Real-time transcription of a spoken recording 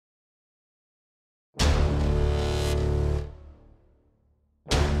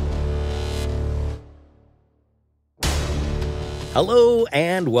Hello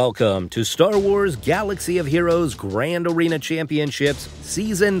and welcome to Star Wars Galaxy of Heroes Grand Arena Championships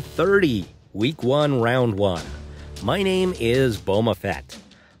Season 30, Week 1, Round 1. My name is Boma Fett.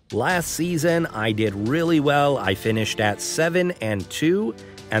 Last season, I did really well. I finished at 7-2,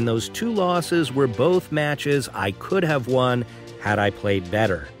 and those 2 losses were both matches I could have won had I played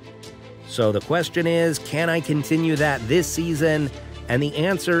better. So the question is, can I continue that this season? And the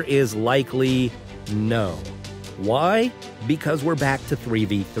answer is likely no. Why? Because we're back to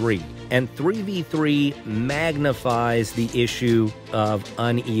 3v3, and 3v3 magnifies the issue of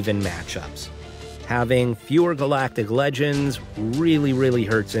uneven matchups. Having fewer Galactic Legends really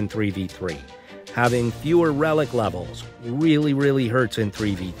hurts in 3v3. Having fewer relic levels really hurts in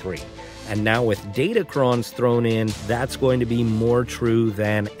 3v3. And now with Datacrons thrown in, that's going to be more true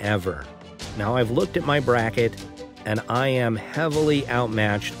than ever. Now I've looked at my bracket, and I am heavily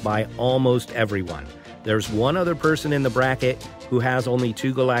outmatched by almost everyone. There's one other person in the bracket who has only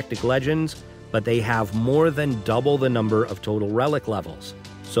 2 Galactic Legends, but they have more than double the number of total relic levels.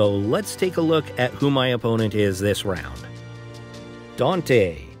 So let's take a look at who my opponent is this round.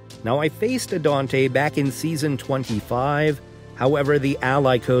 Dante. Now I faced a Dante back in Season 25, however the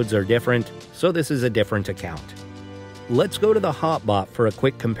ally codes are different, so this is a different account. Let's go to the hotbot for a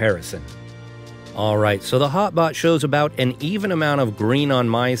quick comparison. Alright, so the hotbot shows about an even amount of green on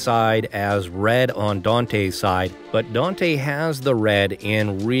my side as red on Dante's side, but Dante has the red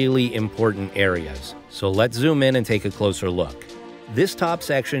in really important areas. So let's zoom in and take a closer look. This top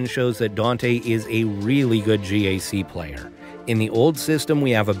section shows that Dante is a really good GAC player. In the old system,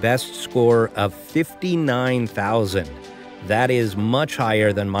 we have a best score of 59,000. That is much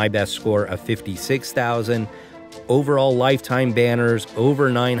higher than my best score of 56,000. Overall lifetime banners over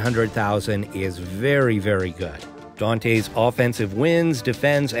 900,000 is very good. Dante's offensive wins,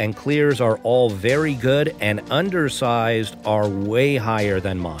 defense, and clears are all very good, and undersized are way higher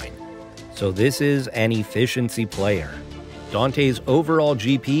than mine. So this is an efficiency player. Dante's overall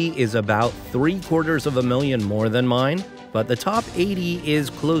GP is about 750,000 more than mine, but the top 80 is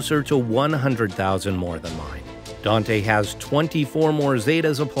closer to 100,000 more than mine. Dante has 24 more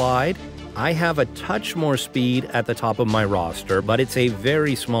Zetas applied. I have a touch more speed at the top of my roster, but it's a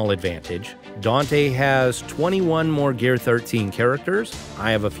very small advantage. Dante has 21 more Gear 13 characters.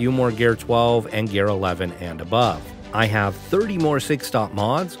 I have a few more Gear 12 and Gear 11 and above. I have 30 more 6-stop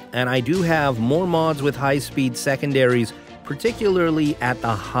mods, and I do have more mods with high-speed secondaries, particularly at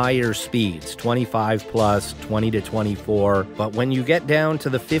the higher speeds, 25 plus, 20 to 24. But when you get down to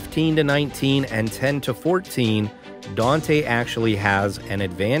the 15 to 19 and 10 to 14, Dante actually has an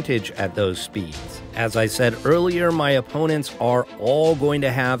advantage at those speeds. As I said earlier, my opponents are all going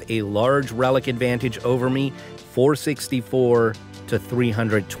to have a large relic advantage over me, 464 to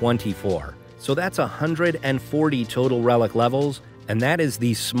 324. So that's 140 total relic levels, and that is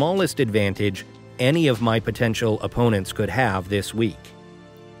the smallest advantage any of my potential opponents could have this week.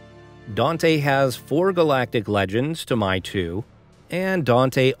 Dante has 4 Galactic Legends to my 2, and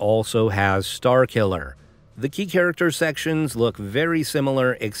Dante also has Starkiller. The key character sections look very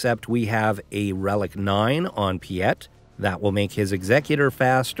similar, except we have a Relic 9 on Piet. That will make his Executor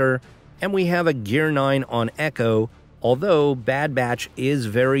faster, and we have a Gear 9 on Echo, although Bad Batch is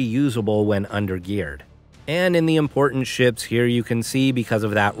very usable when undergeared. And in the important ships here you can see, because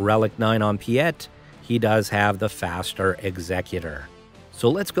of that Relic 9 on Piet, he does have the faster Executor. So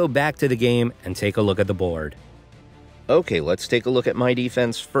let's go back to the game and take a look at the board. Okay, let's take a look at my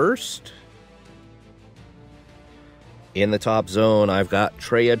defense first. In the top zone, I've got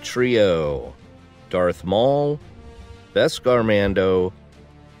Traya Trio, Darth Maul, Beskar Mando,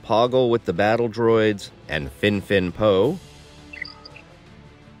 Poggle with the battle droids, and Fin Poe.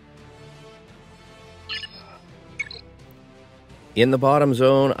 In the bottom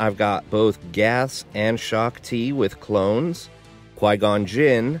zone, I've got both Gas and Shaak Ti with clones, Qui-Gon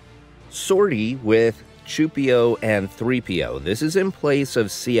Jinn, Sortie with Chewpio and 3PO. This is in place of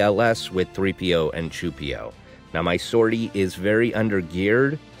CLS with 3PO and Chewpio. Now my Sortie is very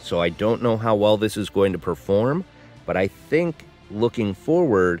undergeared, so I don't know how well this is going to perform, but I think looking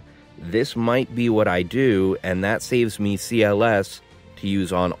forward, this might be what I do, and that saves me CLS to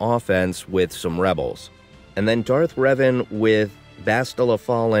use on offense with some Rebels. And then Darth Revan with Bastila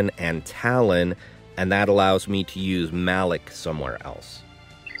Fallen and Talon, and that allows me to use Malak somewhere else.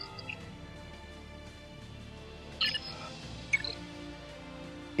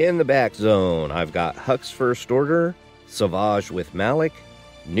 In the back zone, I've got Hux First Order, Savage with Malak,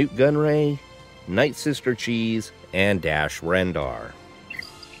 Nute Gunray, Night Sister Cheese, and Dash Rendar.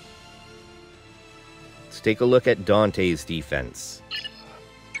 Let's take a look at Dante's defense.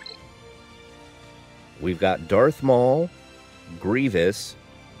 We've got Darth Maul, Grievous,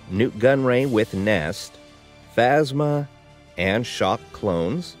 Newt Gunray with Nest, Phasma, and Shock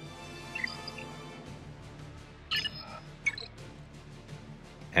clones.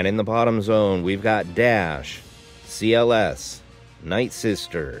 And in the bottom zone, we've got Dash, CLS, Night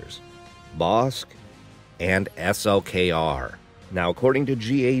Sisters, Bosk, and SLKR. Now, according to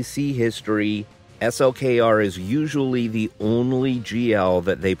GAC history, SLKR is usually the only GL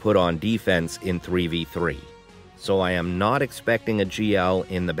that they put on defense in 3v3. So I am not expecting a GL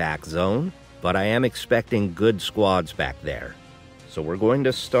in the back zone, but I am expecting good squads back there. So we're going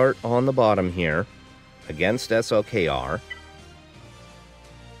to start on the bottom here against SLKR.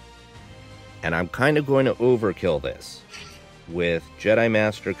 And I'm kind of going to overkill this with Jedi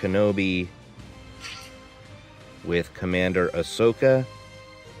Master Kenobi, with Commander Ahsoka,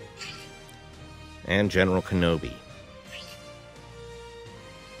 and General Kenobi.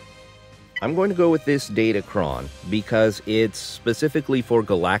 I'm going to go with this Datacron because it's specifically for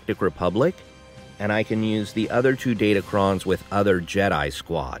Galactic Republic, and I can use the other two Datacrons with other Jedi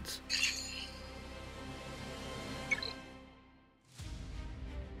squads.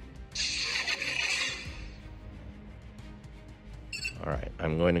 Alright,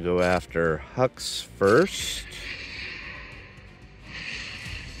 I'm going to go after Hux first.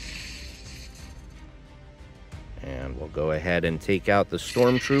 And we'll go ahead and take out the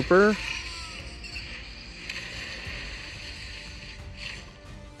Stormtrooper.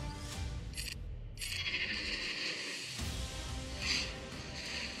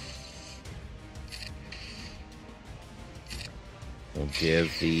 We'll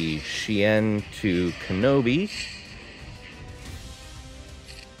give the Shien to Kenobi.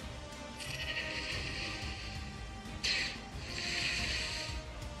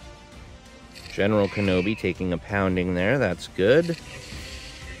 General Kenobi taking a pounding there, that's good.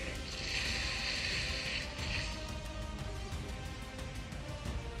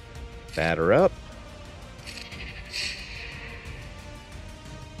 Batter up.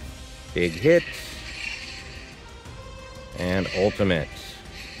 Big hit. And ultimate.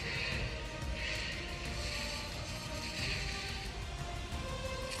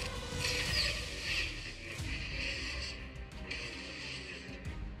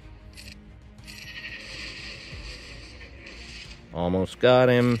 Almost got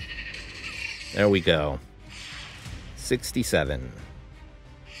him. There we go. 67.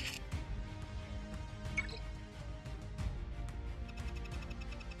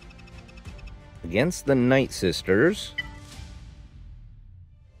 Against the Night Sisters,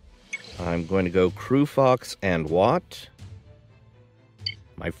 I'm going to go Crew Fox and Watt.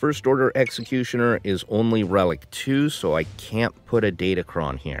 My First Order Executioner is only Relic 2, so I can't put a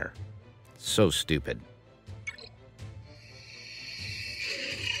Datacron here. So stupid.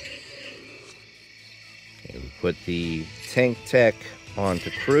 Okay, we put the Tank Tech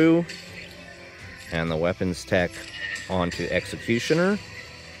onto Crew, and the Weapons Tech onto Executioner.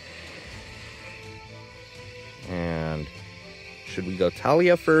 And should we go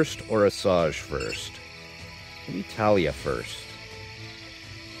Talia first or Asajj first? Maybe Talia first.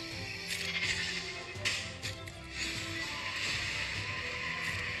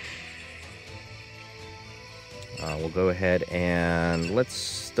 We'll go ahead and let's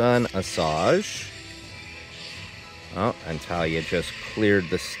stun Asajj. Oh, and Talia just cleared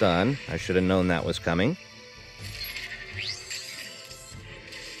the stun. I should have known that was coming.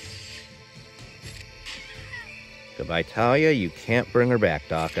 Goodbye, Talia. You can't bring her back,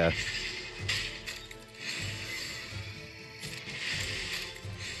 Daka.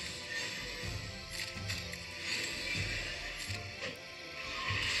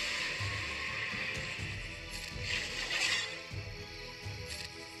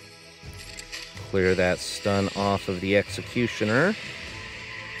 Clear that stun off of the Executioner.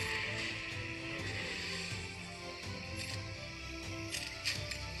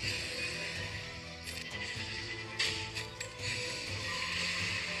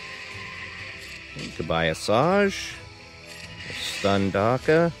 Goodbye, Asajj. Stun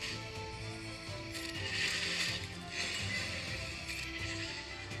Daka.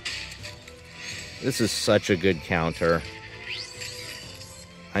 This is such a good counter.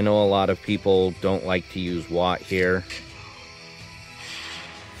 I know a lot of people don't like to use Watt here.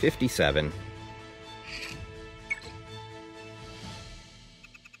 57.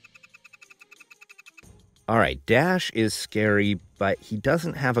 Alright, Dash is scary, but he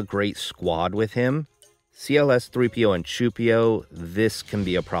doesn't have a great squad with him. CLS, 3PO, and Chupio, this can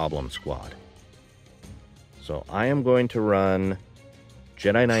be a problem squad. So I am going to run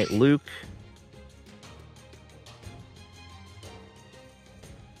Jedi Knight Luke,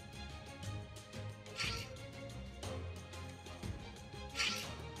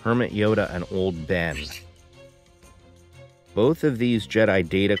 Hermit Yoda, and Old Ben. Both of these Jedi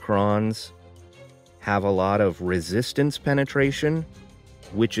Datacrons have a lot of resistance penetration,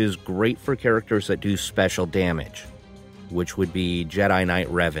 which is great for characters that do special damage, which would be Jedi Knight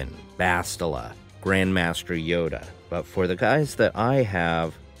Revan, Bastila, Grandmaster Yoda. But for the guys that I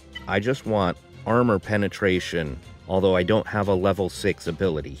have, I just want armor penetration, although I don't have a level 6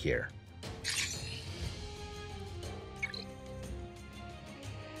 ability here.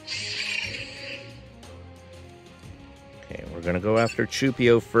 Okay, we're gonna go after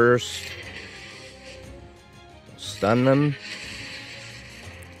Chupio first. Stun them.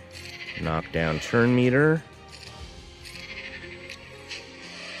 Knock down turn meter.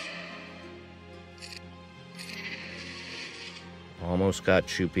 Almost got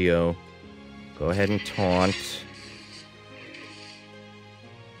Chupio. Go ahead and taunt.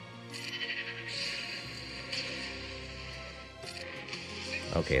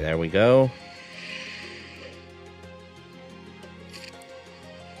 Okay, there we go.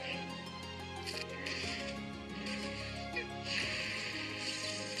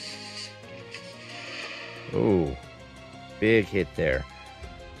 Ooh, big hit there.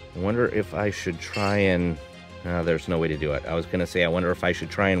 I wonder if I should try and... No, there's no way to do it. I was going to say, I wonder if I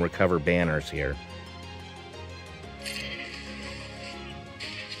should try and recover banners here.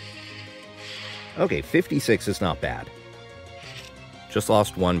 Okay, 56 is not bad. Just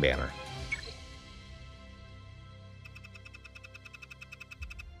lost one banner.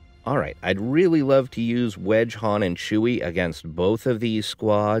 Alright, I'd really love to use Wedge, Han, and Chewie against both of these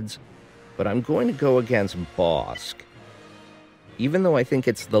squads, but I'm going to go against Bosk. Even though I think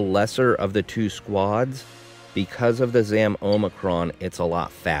it's the lesser of the two squads, because of the Zam Omicron, it's a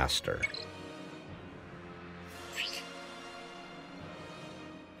lot faster.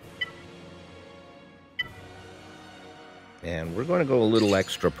 And we're going to go a little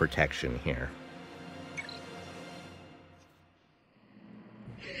extra protection here.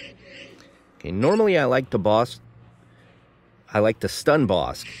 Okay, normally I like to stun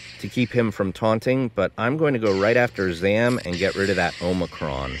Bosk to keep him from taunting, but I'm going to go right after Zam and get rid of that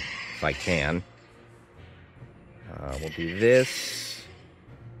Omicron if I can. We'll do this,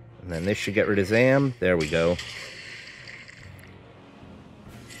 and then this should get rid of Zam. There we go.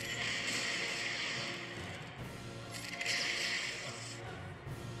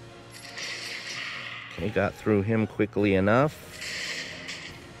 Okay, got through him quickly enough.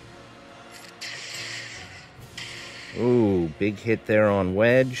 Ooh, big hit there on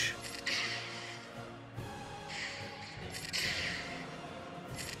Wedge.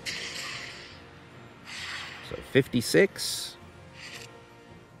 So 56.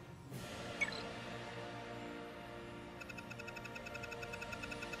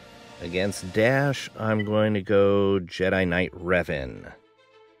 Against Dash, I'm going to go Jedi Knight Revan.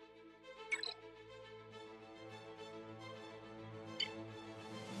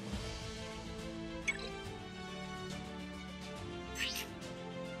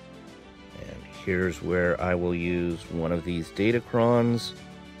 Here's where I will use one of these Datacrons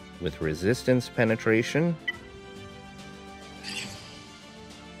with resistance penetration.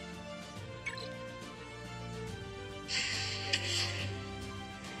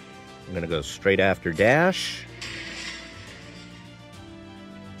 I'm going to go straight after Dash.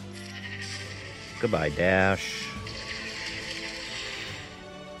 Goodbye, Dash.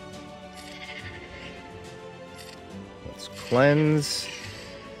 Let's cleanse.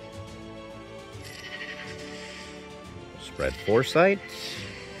 Spread Foresight.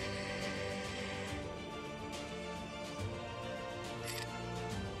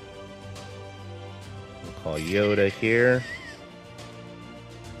 We'll call Yoda here.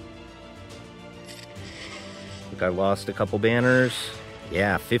 I think I lost a couple banners.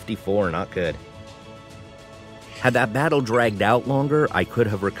 Yeah, 54, not good. Had that battle dragged out longer, I could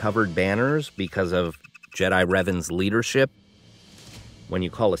have recovered banners because of Jedi Revan's leadership. When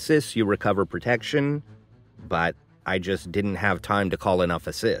you call assists, you recover protection, but I just didn't have time to call enough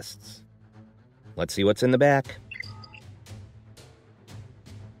assists. Let's see what's in the back.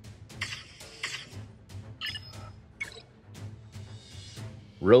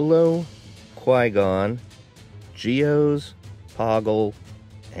 Rolo, Qui-Gon, Geos, Poggle,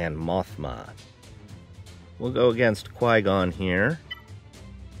 and Mothma. We'll go against Qui-Gon here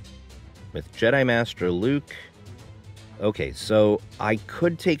with Jedi Master Luke. Okay, so I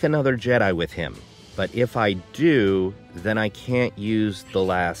could take another Jedi with him. But if I do, then I can't use the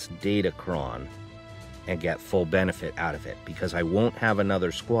last Datacron and get full benefit out of it, because I won't have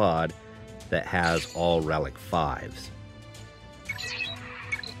another squad that has all Relic 5s.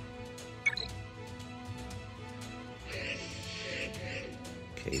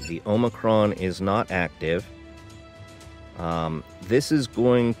 Okay, the Omicron is not active. This is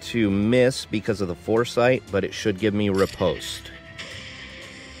going to miss because of the foresight, but it should give me riposte.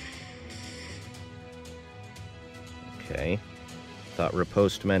 Okay. Thought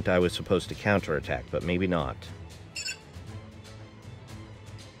riposte meant I was supposed to counterattack, but maybe not.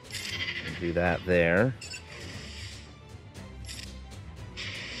 Do that there.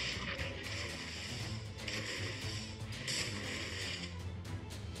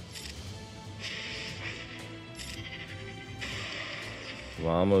 We've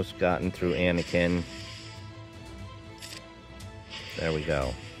almost gotten through Anakin. There we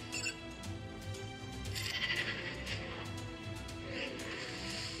go.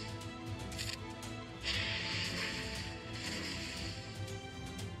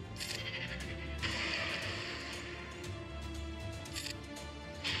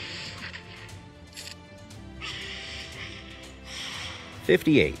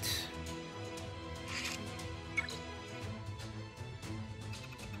 $58.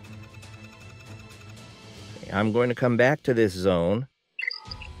 I'm going to come back to this zone.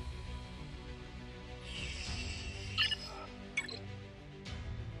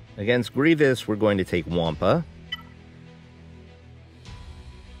 Against Grievous, we're going to take Wampa.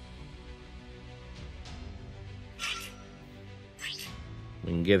 We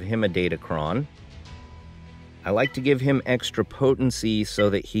can give him a Datacron. I like to give him extra potency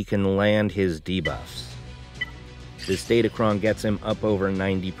so that he can land his debuffs. This Datacron gets him up over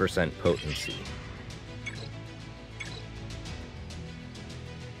 90% potency.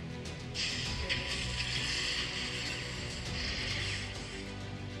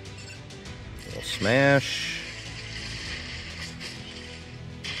 Little smash.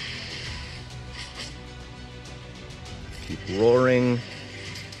 Keep roaring.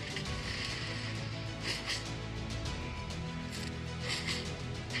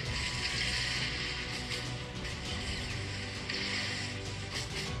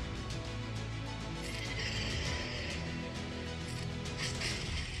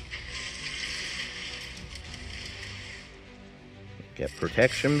 Get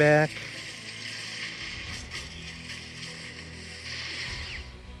protection back.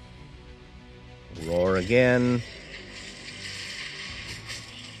 Roar again.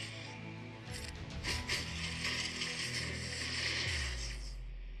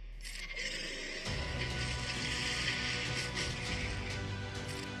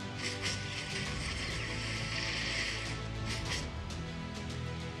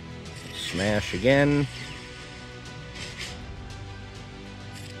 Smash again.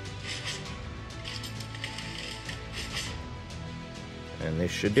 And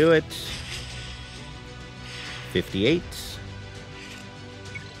this should do it. 58.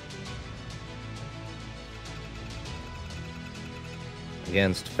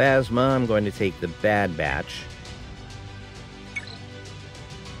 Against Phasma, I'm going to take the Bad Batch.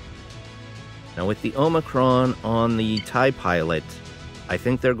 Now with the Omicron on the TIE Pilot, I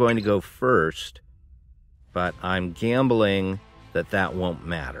think they're going to go first, but I'm gambling that that won't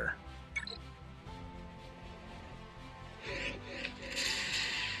matter.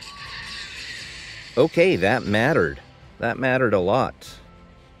 Okay, that mattered. That mattered a lot.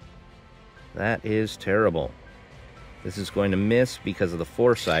 That is terrible. This is going to miss because of the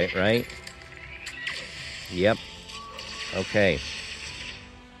foresight, right? Yep. Okay.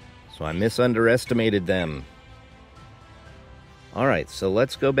 So I misunderestimated them. Alright, so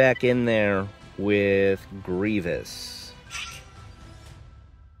let's go back in there with Grievous.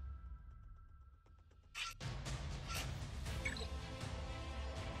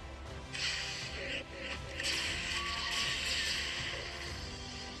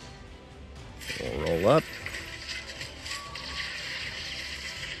 We'll roll up.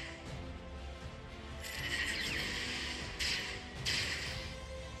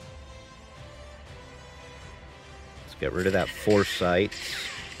 Let's get rid of that foresight.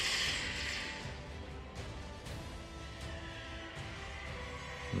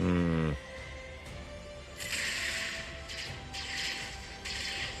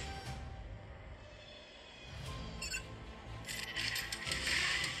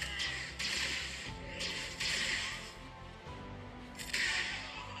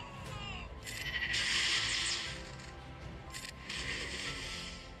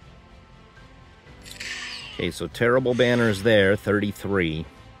 Okay, so terrible banners there, 33.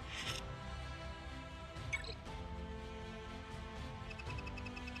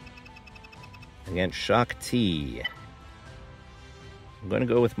 Against Shock T. I'm going to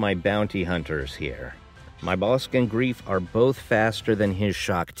go with my Bounty Hunters here. My Bosk and Grief are both faster than his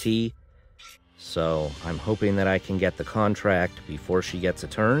Shock T, So I'm hoping that I can get the contract before she gets a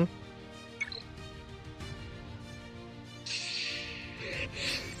turn.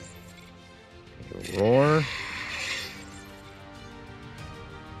 Roar.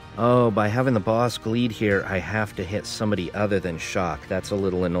 Oh, by having the boss Gleed here, I have to hit somebody other than Shock. That's a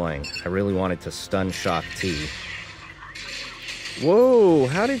little annoying. I really wanted to stun Shock T. Whoa,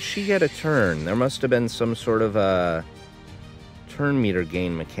 how did she get a turn? There must have been some sort of a turn meter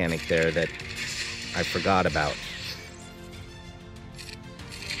gain mechanic there that I forgot about.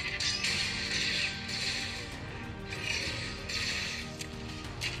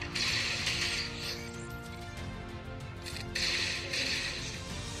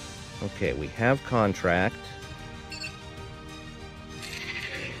 Okay, we have contract.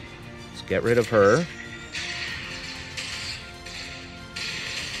 Let's get rid of her.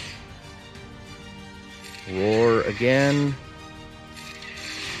 Roar again.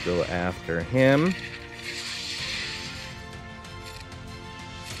 Go after him.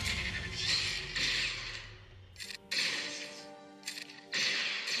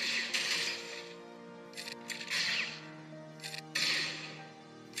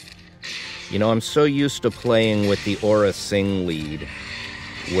 You know, I'm so used to playing with the Aura Sing lead,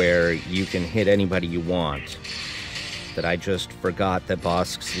 where you can hit anybody you want, that I just forgot that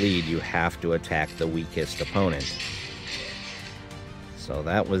Bosk's lead, you have to attack the weakest opponent. So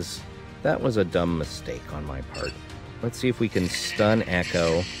that was a dumb mistake on my part. Let's see if we can stun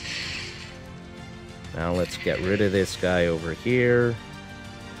Echo. Now let's get rid of this guy over here.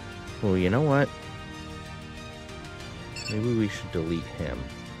 Oh, you know what? Maybe we should delete him.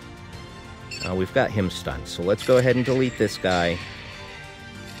 We've got him stunned, so let's go ahead and delete this guy.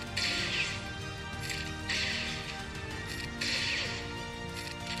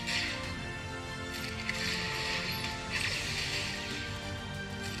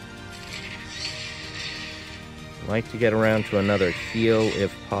 I'd like to get around to another heal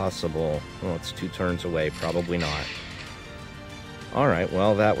if possible. Well, it's 2 turns away, probably not. Alright,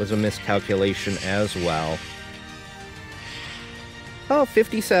 well, that was a miscalculation as well. Oh,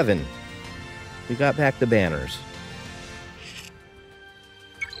 57. We got back the banners.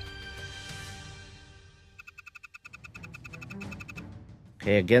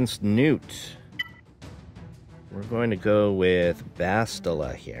 Okay, against Newt, we're going to go with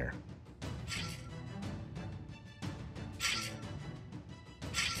Bastila here.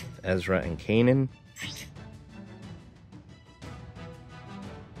 Ezra and Kanan.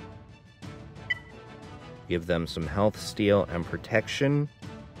 Give them some health steal and protection.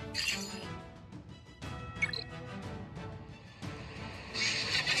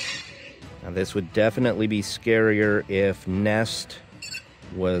 Now this would definitely be scarier if Nest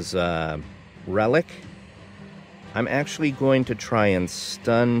was Relic. I'm actually going to try and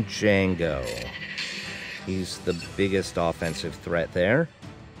stun Django. He's the biggest offensive threat there.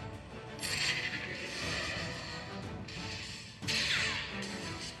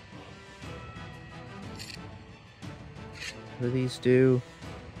 What do these do?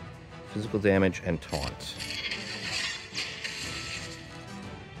 Physical damage and taunt.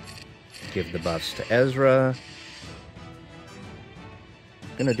 Give the buffs to Ezra.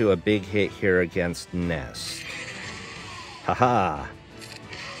 Gonna do a big hit here against Nest. Haha!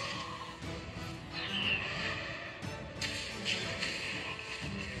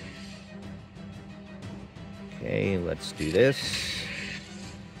 Okay, let's do this.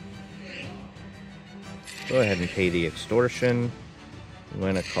 Go ahead and pay the extortion. I'm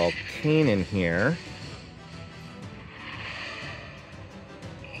gonna call Kanan here.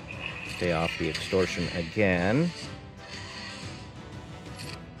 Stay off the extortion again.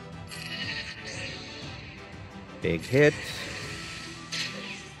 Big hit.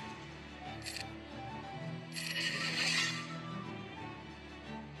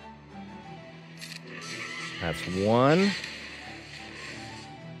 That's 1.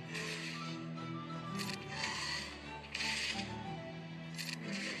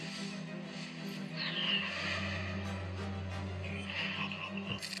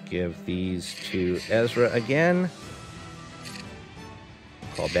 Give these to Ezra again.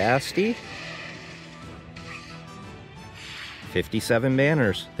 Call Basti. 57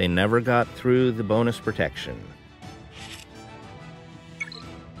 banners. They never got through the bonus protection.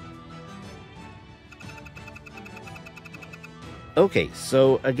 Okay,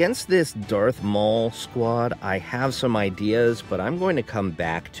 so against this Darth Maul squad, I have some ideas, but I'm going to come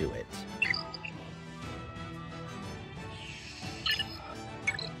back to it.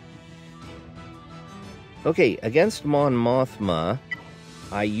 Okay, against Mon Mothma,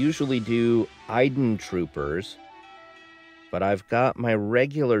 I usually do Iden Troopers, but I've got my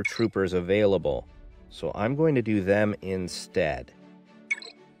regular troopers available, so I'm going to do them instead.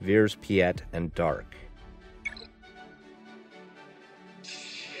 Veers, Piet, and Dark.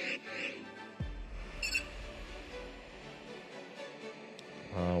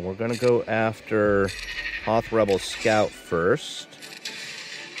 We're going to go after Hoth Rebel Scout first.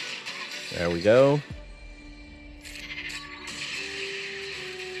 There we go.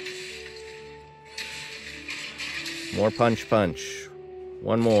 More punch, punch.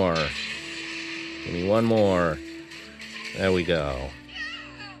 One more. Give me one more. There we go.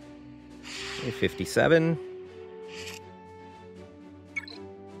 57.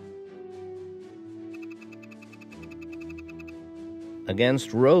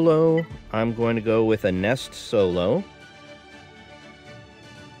 Against Rolo, I'm going to go with a Nest Solo.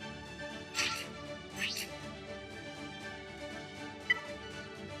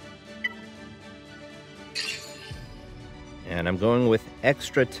 And I'm going with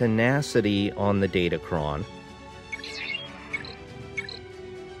extra tenacity on the Datacron.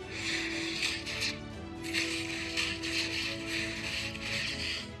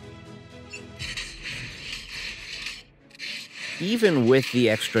 Even with the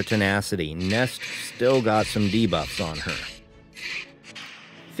extra tenacity, Nest still got some debuffs on her.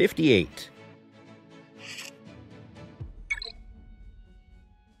 58.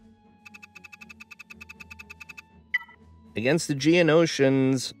 Against the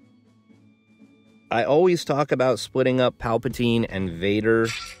Geonosians, I always talk about splitting up Palpatine and Vader,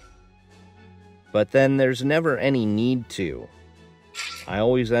 but then there's never any need to. I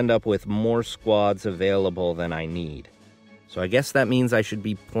always end up with more squads available than I need. So I guess that means I should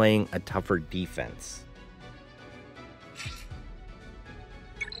be playing a tougher defense.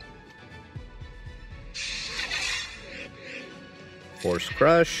 Force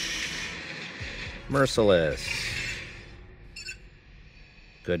Crush. Merciless.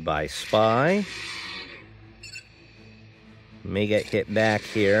 Goodbye, Spy. May get hit back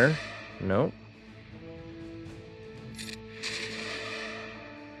here. Nope.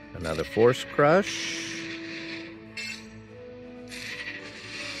 Another Force Crush.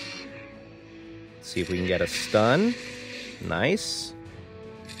 See if we can get a stun. Nice.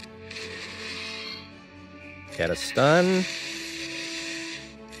 Get a stun.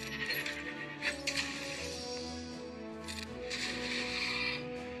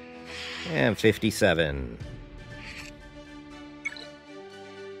 And 57.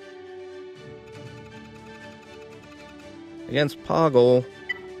 Against Poggle.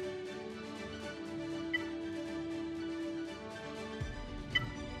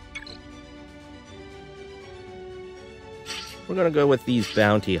 We're going to go with these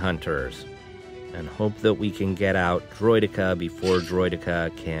bounty hunters and hope that we can get out Droideka before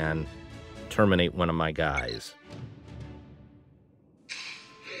Droideka can terminate one of my guys.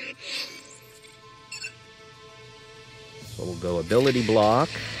 So we'll go ability block.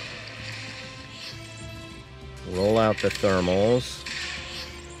 Roll out the thermals.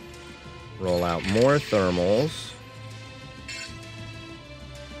 Roll out more thermals.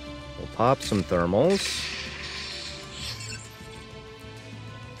 We'll pop some thermals.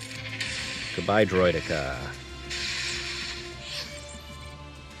 Goodbye, Droideka.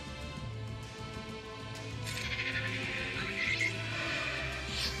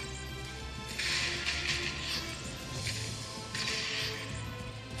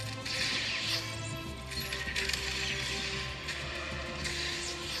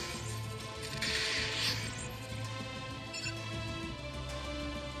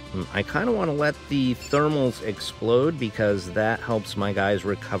 I kind of want to let the thermals explode because that helps my guys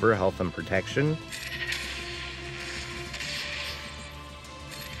recover health and protection.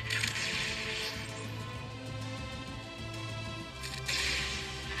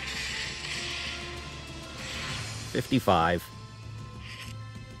 $55.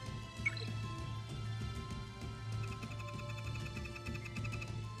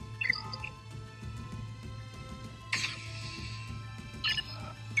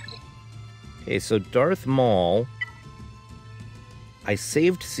 Okay, so Darth Maul, I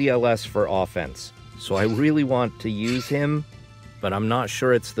saved CLS for offense, so I really want to use him, but I'm not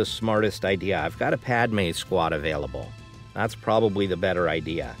sure it's the smartest idea. I've got a Padme squad available. That's probably the better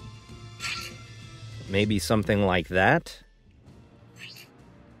idea. Maybe something like that.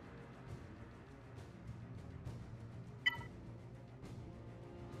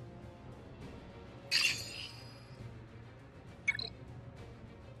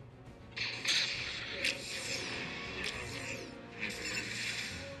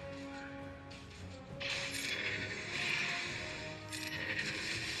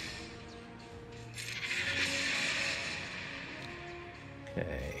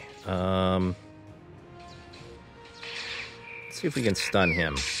 Okay. Let's see if we can stun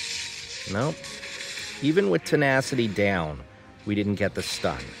him. Nope. Even with tenacity down, we didn't get the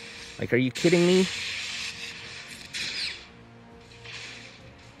stun. Like, are you kidding me?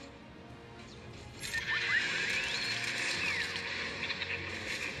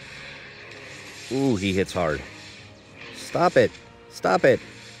 Ooh, he hits hard. Stop it. Stop it.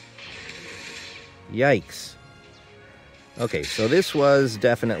 Yikes. Okay, so this was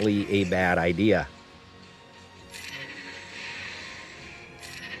definitely a bad idea.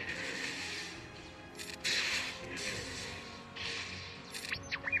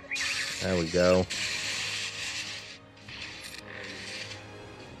 There we go.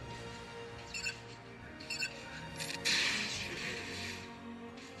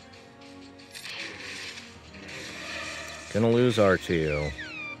 Gonna lose R2.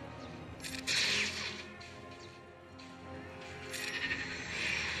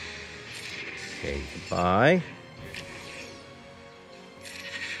 Okay, goodbye.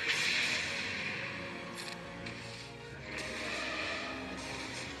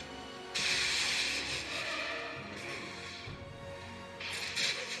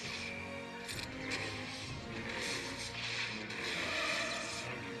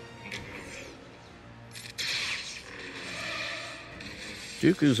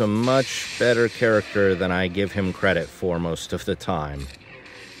 Dooku's a much better character than I give him credit for most of the time.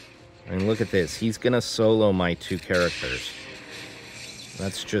 I mean, look at this. He's gonna solo my two characters.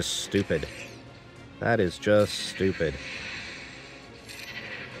 That's just stupid. That is just stupid.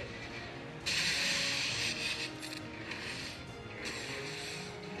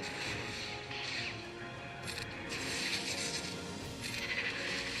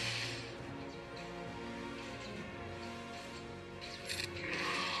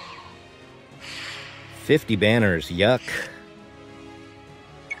 $50 banners, yuck.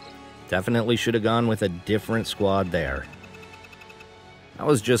 Definitely should have gone with a different squad there. That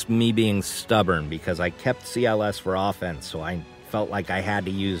was just me being stubborn because I kept CLS for offense, so I felt like I had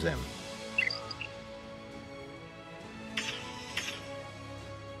to use him.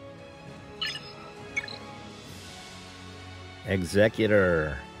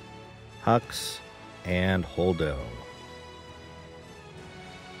 Executor, Hux, and Holdo.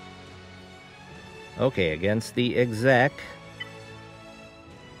 Okay, against the exec,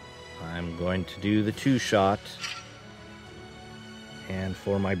 I'm going to do the two-shot. And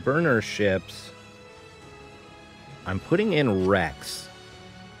for my burner ships, I'm putting in Rex,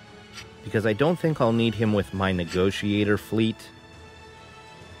 because I don't think I'll need him with my negotiator fleet.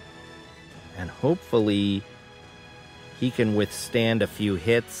 And hopefully he can withstand a few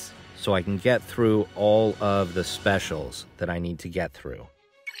hits so I can get through all of the specials that I need to get through.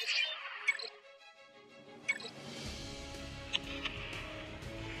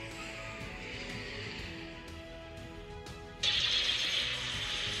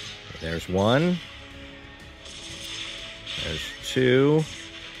 There's one. There's two.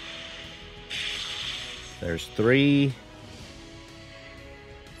 There's three.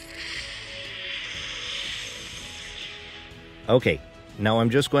 Okay, now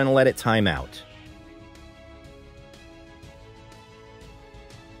I'm just going to let it time out.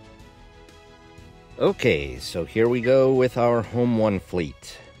 Okay, so here we go with our Home 1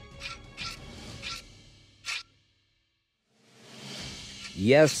 fleet.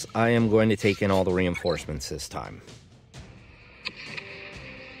 Yes, I am going to take in all the reinforcements this time.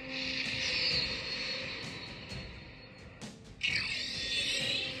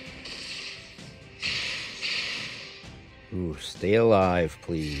 Ooh, stay alive,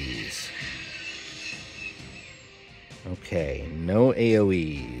 please. Okay, no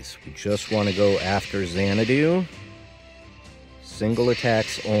AoEs. We just want to go after Xanadu. Single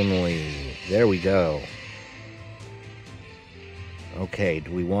attacks only. There we go. Okay,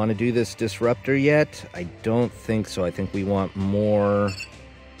 do we want to do this disruptor yet? I don't think so. I think we want more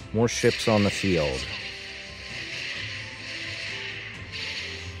ships on the field.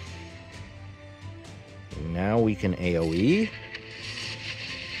 Now we can AoE.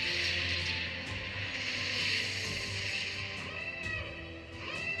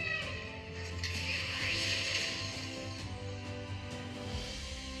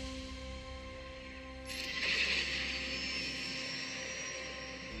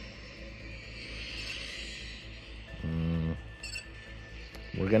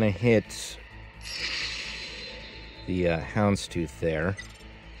 We're gonna hit the Houndstooth there.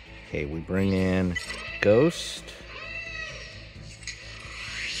 Okay, we bring in Ghost,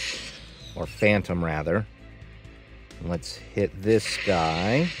 or Phantom rather. Let's hit this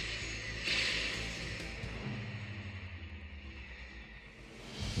guy.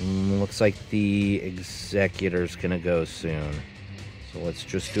 looks like the Executor's gonna go soon. So let's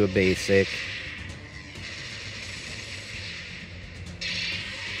just do a basic.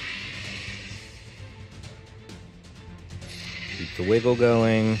 Keep the wiggle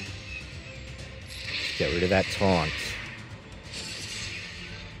going. Let's get rid of that taunt.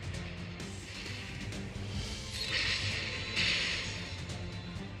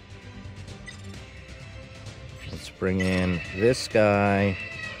 Let's bring in this guy.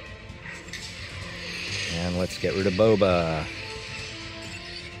 And let's get rid of Boba.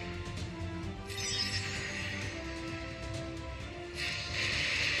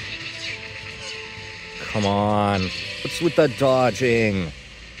 Come on. What's with the dodging?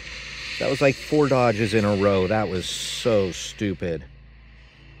 That was like 4 dodges in a row. That was so stupid.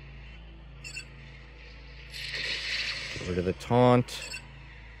 Get rid of the taunt.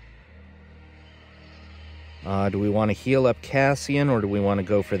 Do we want to heal up Cassian or do we want to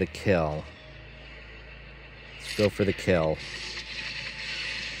go for the kill? Let's go for the kill.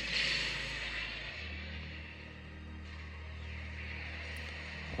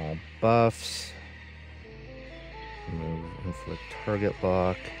 All buffs. Move for target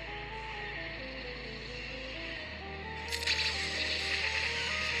lock.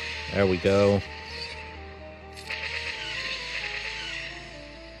 There we go.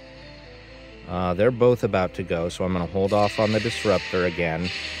 They're both about to go, so I'm going to hold off on the Disruptor again.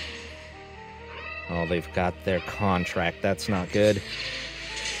 Oh, they've got their contract. That's not good.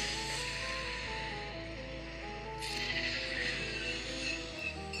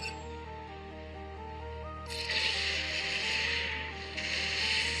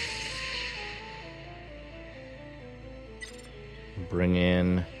 Bring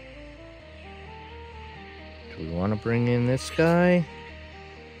in... Do we want to bring in this guy?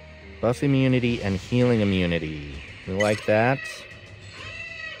 Buff immunity and healing immunity. We like that.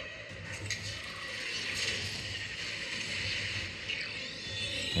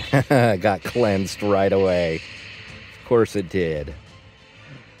 Got cleansed right away. Of course it did.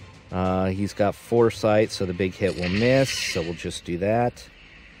 He's got foresight, so the big hit will miss, so we'll just do that.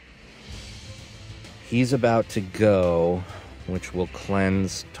 He's about to go, which will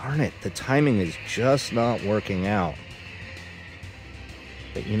cleanse. Darn it, the timing is just not working out.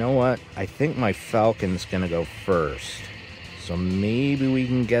 But you know what? I think my Falcon's gonna go first. So maybe we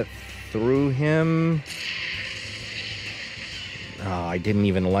can get through him. Oh, I didn't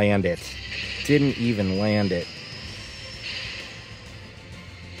even land it. Didn't even land it.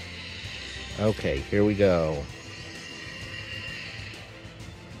 Okay, here we go.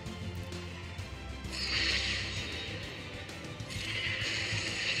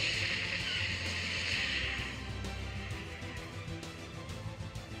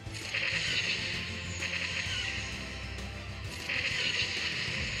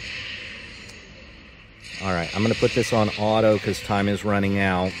 Alright, I'm going to put this on auto because time is running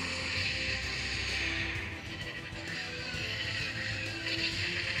out.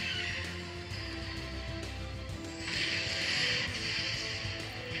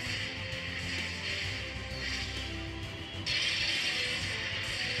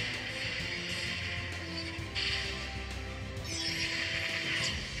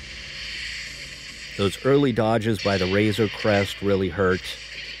 Those early dodges by the Razor Crest really hurt.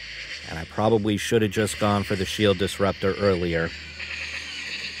 And I probably should have just gone for the Shield Disruptor earlier.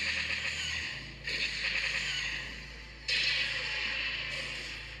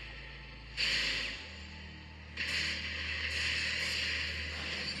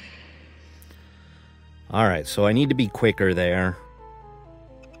 Alright, so I need to be quicker there.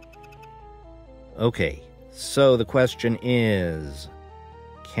 Okay, so the question is,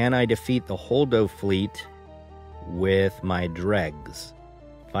 can I defeat the Holdo fleet with my dregs?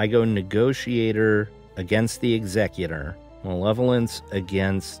 If I go Negotiator against the Executor, Malevolence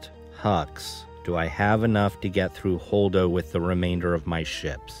against Hux, do I have enough to get through Holdo with the remainder of my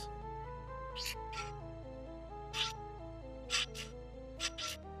ships?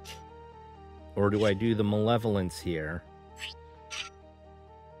 Or do I do the Malevolence here?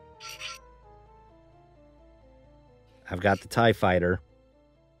 I've got the TIE Fighter.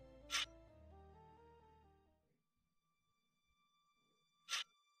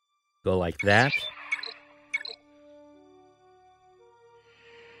 Go like that.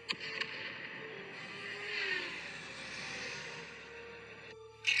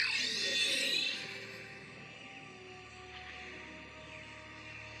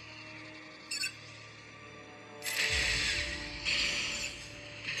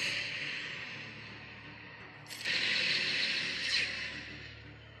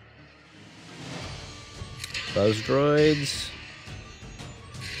 Buzz droids.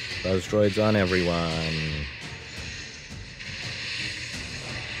 Buzz droids on everyone.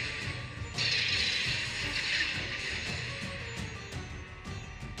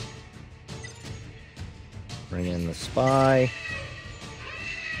 Bring in the spy.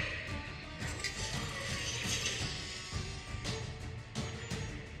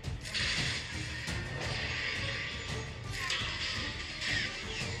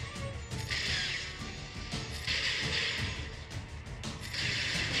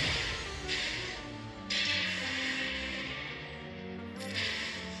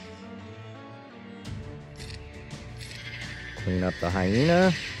 Clean up the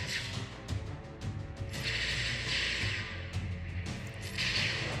hyena.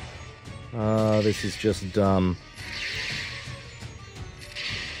 This is just dumb.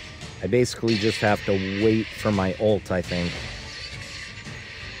 I basically just have to wait for my ult, I think.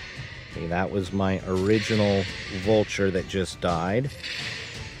 Okay, that was my original vulture that just died.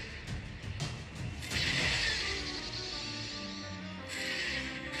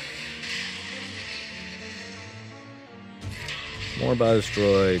 More buzz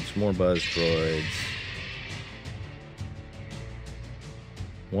droids, more buzz droids.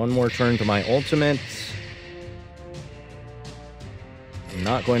 One more turn to my ultimate. I'm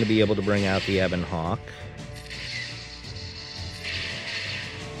not going to be able to bring out the Ebon Hawk.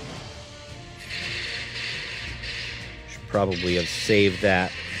 Should probably have saved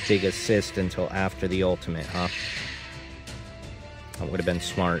that big assist until after the ultimate, huh? That would have been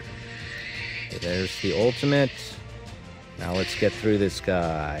smart. Okay, there's the ultimate. Now let's get through this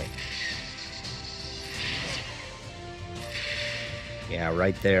guy. Yeah,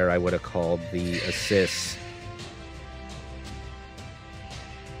 right there I would have called the assist.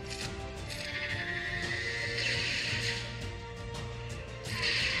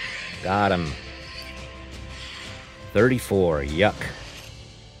 Got him. 34, yuck.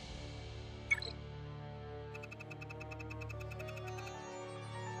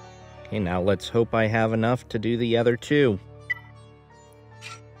 Okay, now let's hope I have enough to do the other two.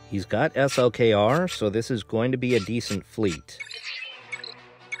 He's got SLKR, so this is going to be a decent fleet.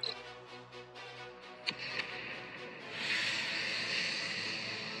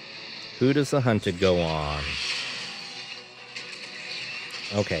 Who does the hunted go on?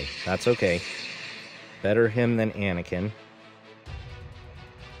 Okay, that's okay. Better him than Anakin.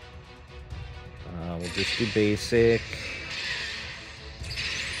 We'll just do basic.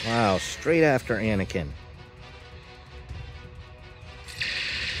 Wow, straight after Anakin.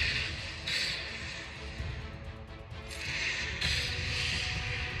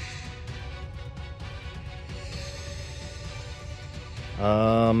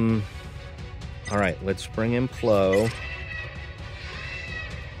 Alright, let's bring in Plo.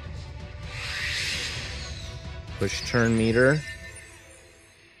 Push turn meter.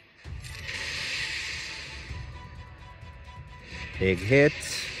 Big hit.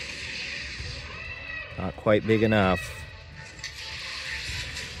 Not quite big enough.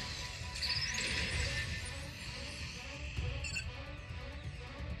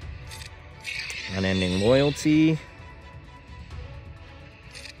 Unending loyalty.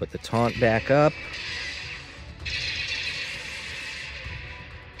 Put the taunt back up.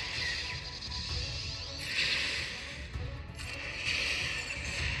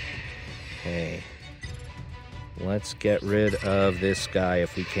 Okay. Let's get rid of this guy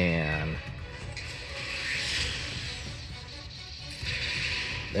if we can.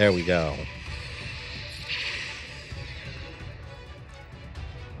 There we go.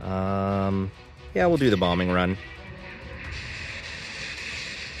 Yeah, we'll do the bombing run.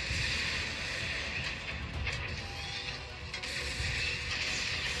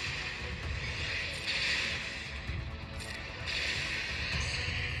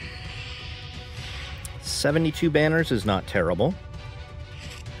 $72 banners is not terrible.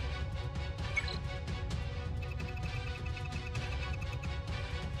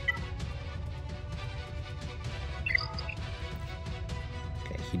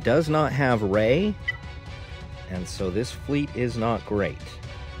 Okay, he does not have Rey, and so this fleet is not great.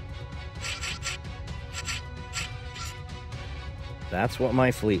 That's what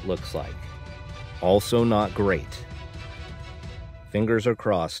my fleet looks like. Also not great. Fingers are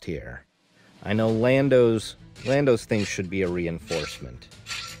crossed here. I know Lando's thing should be a reinforcement.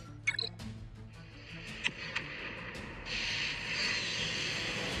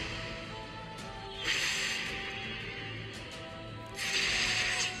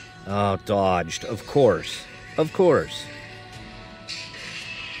 Oh, dodged. Of course. Of course.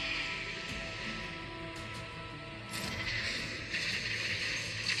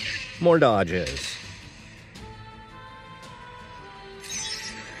 More dodges.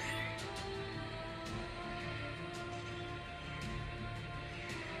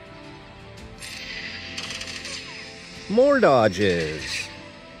 More dodges.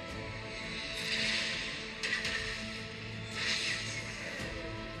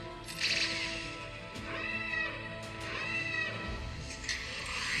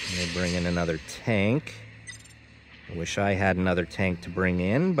 We'll bring in another tank. I wish I had another tank to bring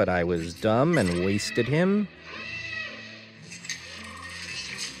in, but I was dumb and wasted him.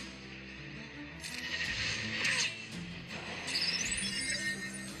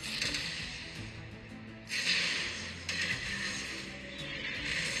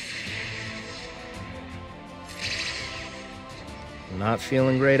 Not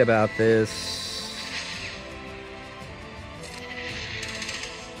feeling great about this.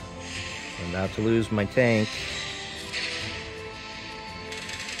 I'm about to lose my tank.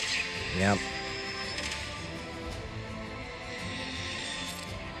 Yep.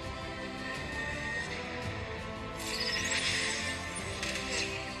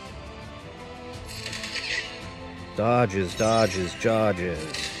 Dodges, dodges,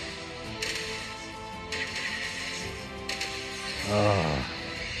 dodges. Oh,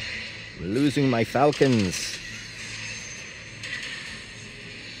 I'm losing my falcons.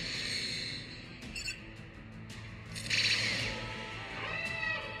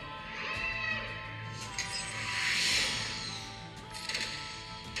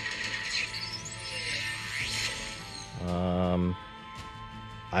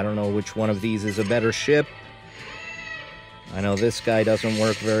 I don't know which one of these is a better ship. I know this guy doesn't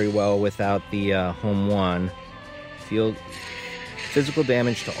work very well without the home one. Physical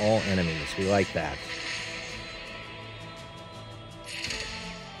damage to all enemies. We like that.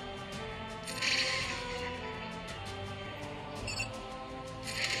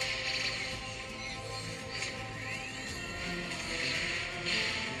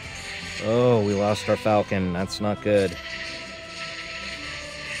 Oh, we lost our falcon. That's not good.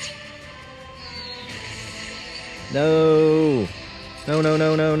 No! No, no,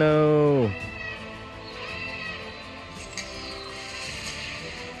 no, no, no!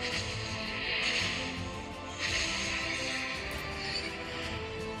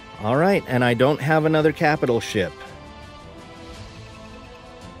 Alright, and I don't have another capital ship.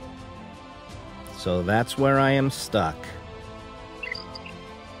 So that's where I am stuck.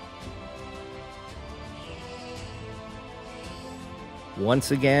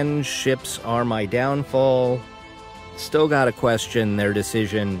 Once again, ships are my downfall. Still gotta question their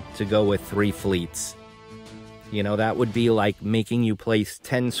decision to go with 3 fleets. You know, that would be like making you place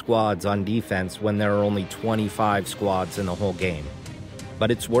 10 squads on defense when there are only 25 squads in the whole game. But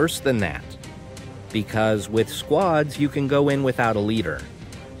it's worse than that, because with squads, you can go in without a leader.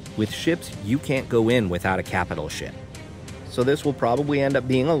 With ships, you can't go in without a capital ship. So this will probably end up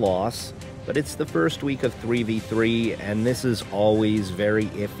being a loss, but it's the first week of 3v3, and this is always very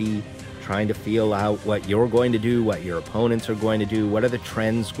iffy, trying to feel out what you're going to do, what your opponents are going to do, what are the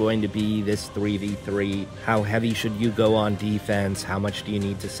trends going to be this 3v3, how heavy should you go on defense, how much do you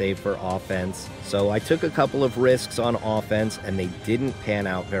need to save for offense. So I took a couple of risks on offense, and they didn't pan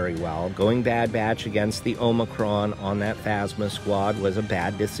out very well. Going Bad Batch against the Omicron on that Phasma squad was a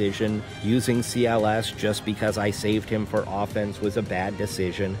bad decision. Using CLS just because I saved him for offense was a bad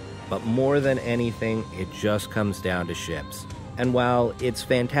decision. But more than anything, it just comes down to ships. And while it's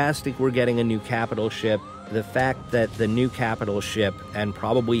fantastic we're getting a new capital ship, the fact that the new capital ship, and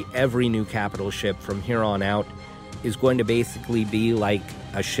probably every new capital ship from here on out, is going to basically be like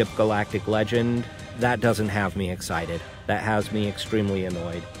a ship Galactic Legend, that doesn't have me excited. That has me extremely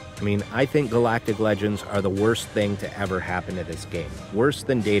annoyed. I mean, I think Galactic Legends are the worst thing to ever happen to this game. Worse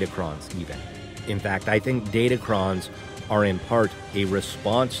than Datacrons, even. In fact, I think Datacrons are in part a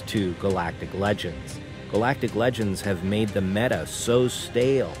response to Galactic Legends. Galactic Legends have made the meta so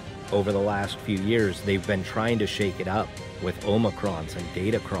stale over the last few years, they've been trying to shake it up with Omicrons and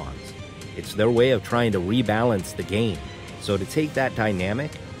Datacrons. It's their way of trying to rebalance the game. So to take that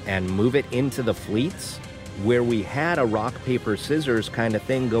dynamic and move it into the fleets, where we had a rock, paper, scissors kind of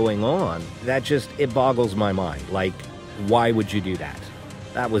thing going on, that just, it boggles my mind. Like, why would you do that?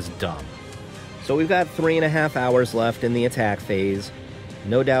 That was dumb. So we've got 3.5 hours left in the attack phase.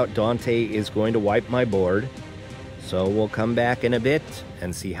 No doubt Dante is going to wipe my board, so we'll come back in a bit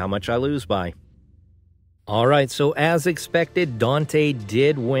and see how much I lose by. Alright, so as expected, Dante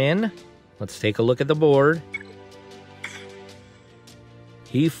did win. Let's take a look at the board.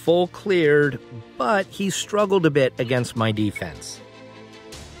 He full cleared, but he struggled a bit against my defense.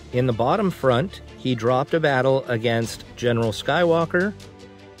 In the bottom front, he dropped a battle against General Skywalker,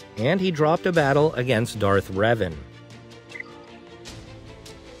 and he dropped a battle against Darth Revan.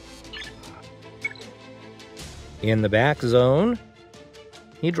 In the back zone,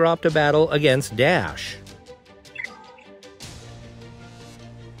 he dropped a battle against Dash.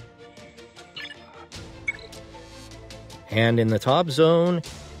 And in the top zone,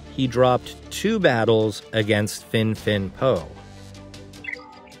 he dropped 2 battles against Fin Fin Po.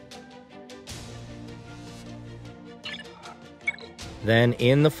 Then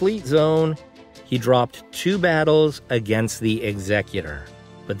in the fleet zone, he dropped 2 battles against the Executor.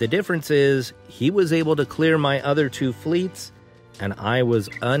 But the difference is, he was able to clear my other 2 fleets, and I was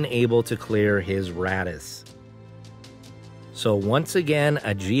unable to clear his Radis. So once again,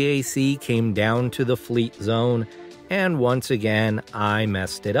 a GAC came down to the fleet zone, and once again, I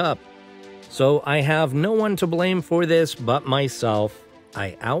messed it up. So I have no one to blame for this but myself.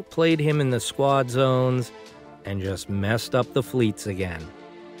 I outplayed him in the squad zones, and just messed up the fleets again.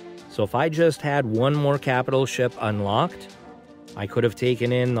 So if I just had one more capital ship unlocked, I could have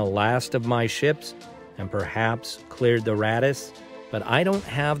taken in the last of my ships and perhaps cleared the Radis, but I don't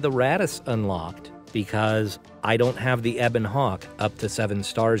have the Radis unlocked because I don't have the Ebon Hawk up to 7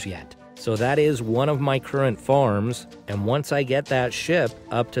 stars yet. So that is one of my current farms, and once I get that ship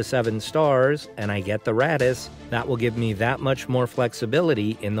up to 7 stars and I get the Radis, that will give me that much more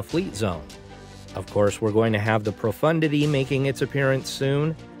flexibility in the fleet zone. Of course, we're going to have the Profundity making its appearance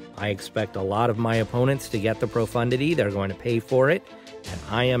soon. I expect a lot of my opponents to get the Profundity. They're going to pay for it, and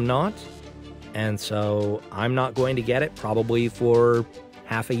I am not. And so I'm not going to get it probably for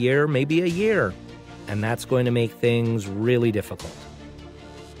half a year, maybe a year. And that's going to make things really difficult.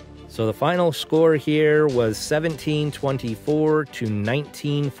 So the final score here was 1724 to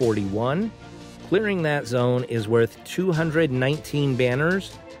 1941. Clearing that zone is worth 219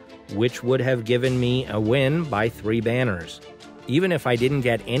 banners, which would have given me a win by 3 banners, even if I didn't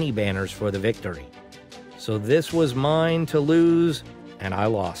get any banners for the victory. So this was mine to lose, and I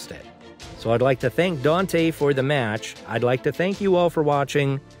lost it. So I'd like to thank Dante for the match. I'd like to thank you all for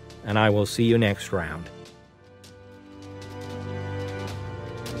watching, and I will see you next round.